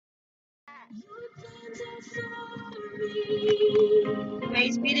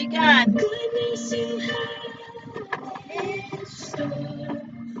Praise be to God.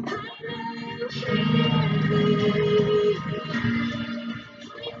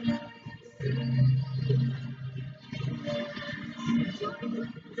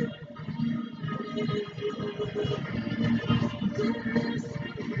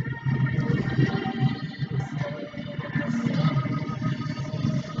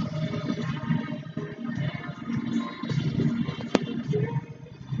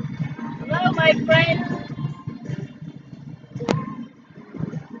 Hello, my friend.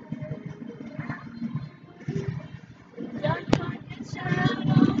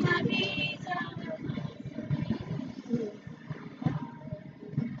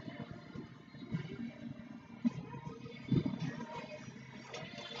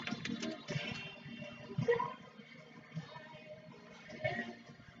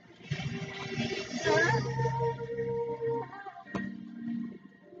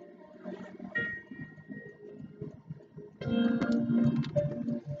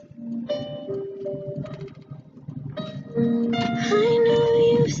 I know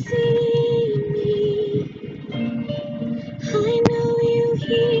you see me. I know you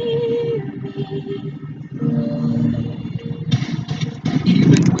hear me.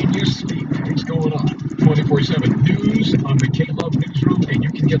 Even when you sleep, it's going on. 24/7 news on the K-Love Newsroom, and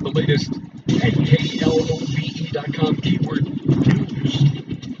you can get the latest at KLOVE.com, keyword news.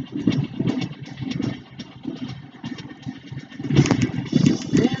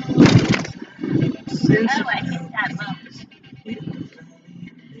 Oh, I hit that bump.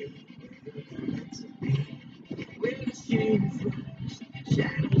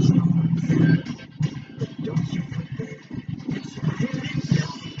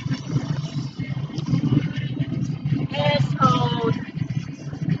 Asshole.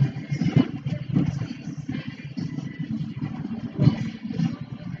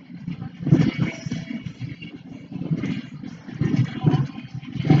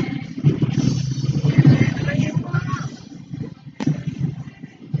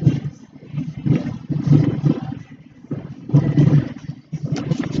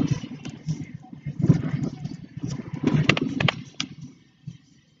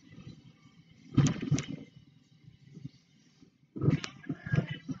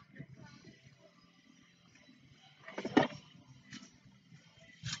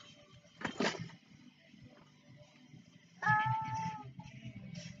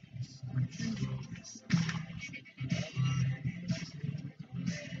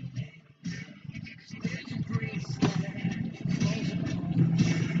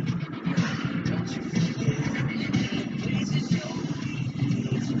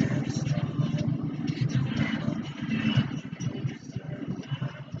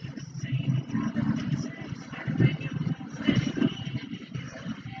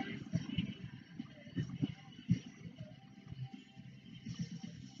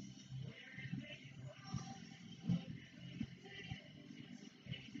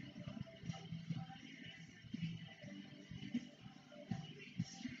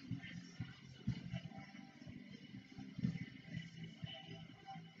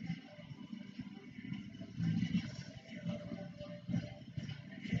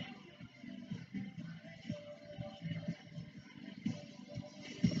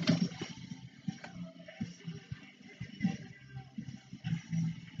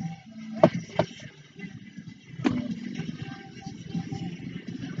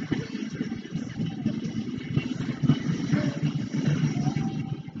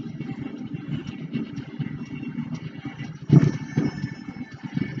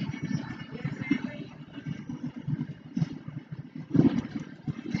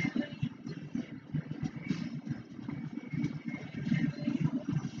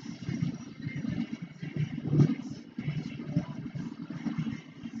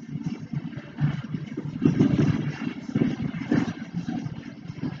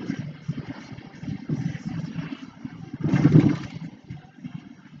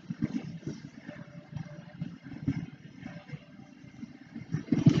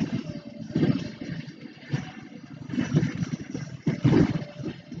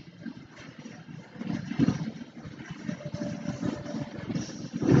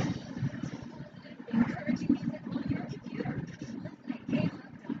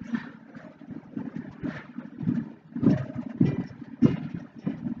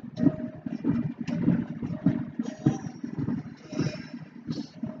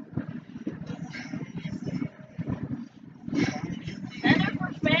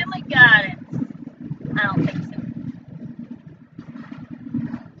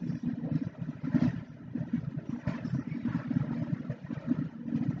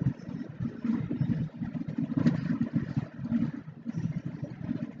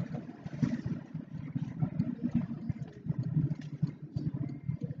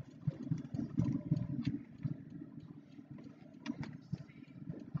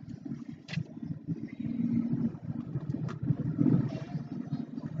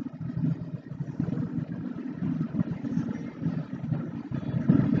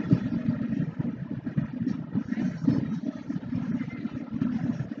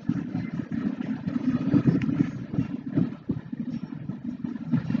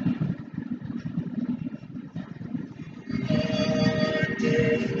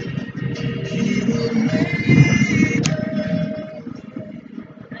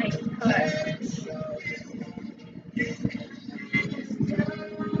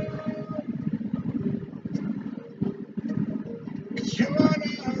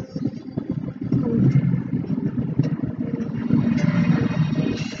 Hello,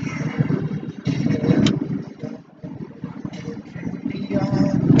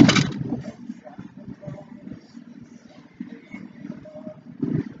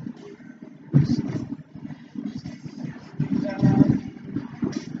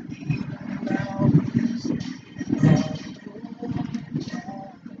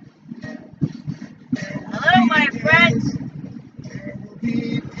 my friends.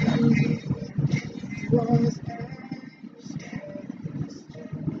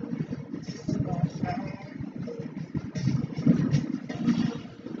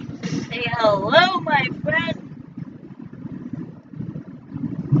 Say hello, my friend.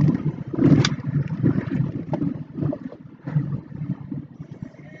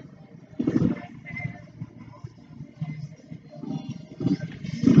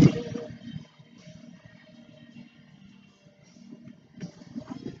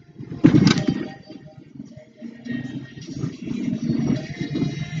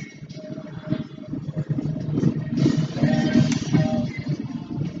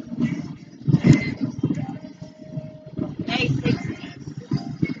 Hey, 60.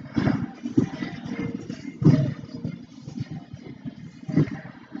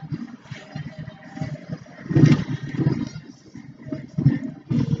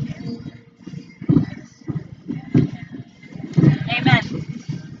 Amen.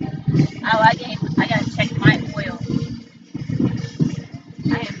 Oh, I gotta check my oil.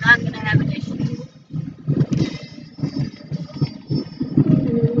 I am not gonna have an issue.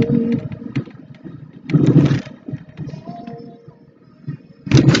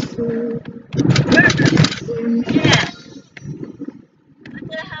 Yeah. What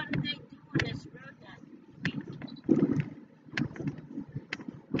the hell did they do on this road then?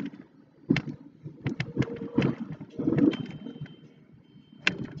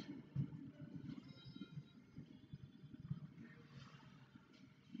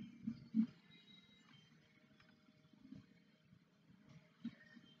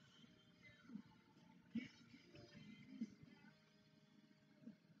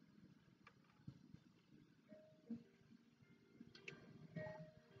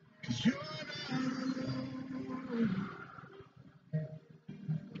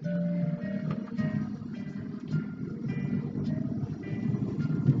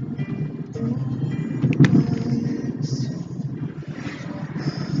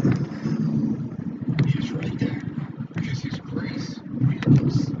 He's right there. Because his grace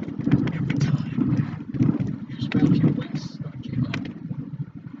wins every time. Here's Matthew West on K-Love.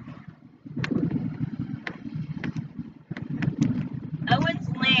 Owens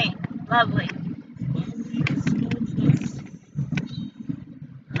Lane. Lovely.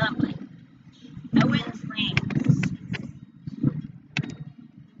 Lovely. Owens Lane.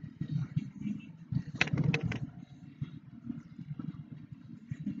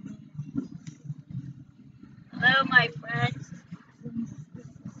 Hello, my friends.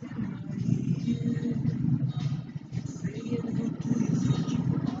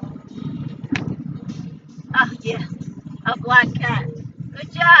 Oh, yeah. A black cat.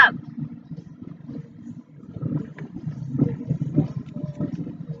 Good job.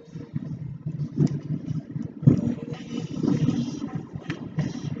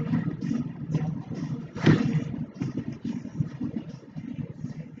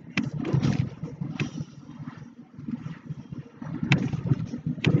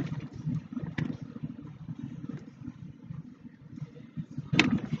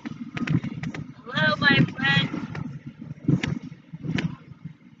 Hello, my friends.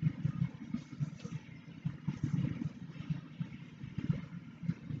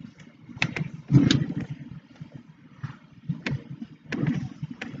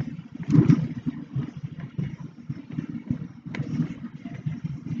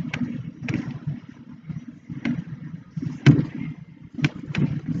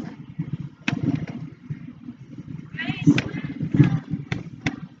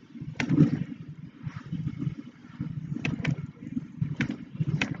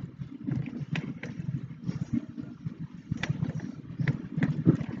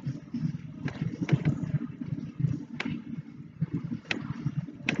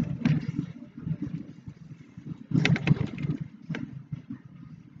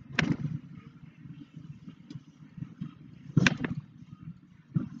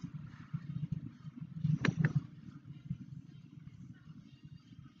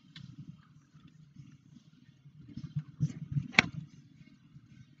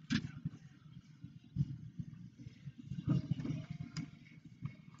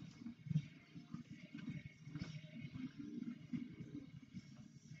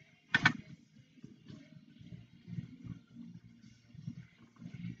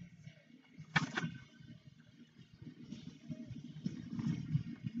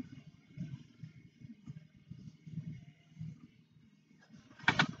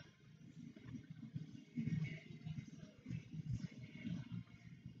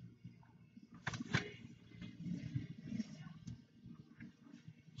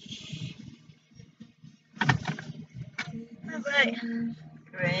 Alright.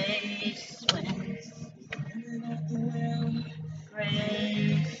 Grace wins.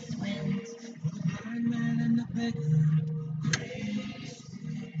 Grace wins.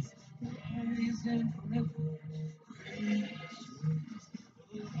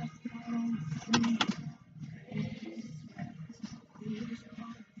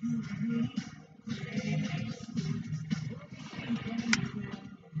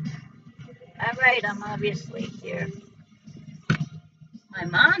 Alright, I'm obviously here. My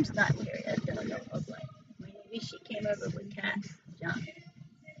mom's not here yet, though. No, okay. Maybe she came over with Cat, John.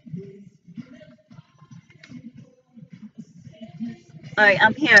 Alright,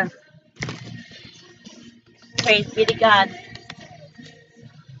 I'm here. Praise be to God.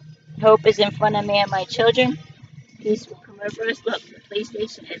 Hope is in front of me and my children. Peace will come over us. Look, the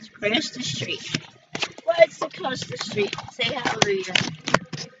PlayStation has crashed the street. What's across the street? Say hallelujah.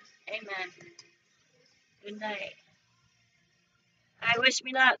 Amen. Good night. I wish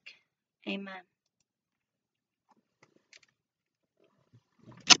me luck. Amen.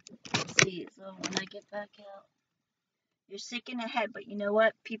 Let's see, so when I get back out, you're sick in the head, but you know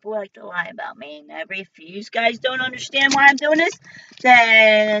what? People like to lie about me. And if you guys don't understand why I'm doing this,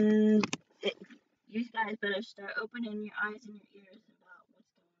 then you guys better start opening your eyes and your ears about what's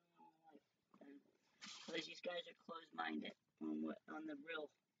going on in life. Because you guys are closed-minded on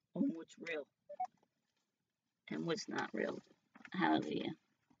what's real and what's not real. Hallelujah.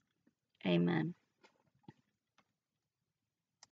 Amen.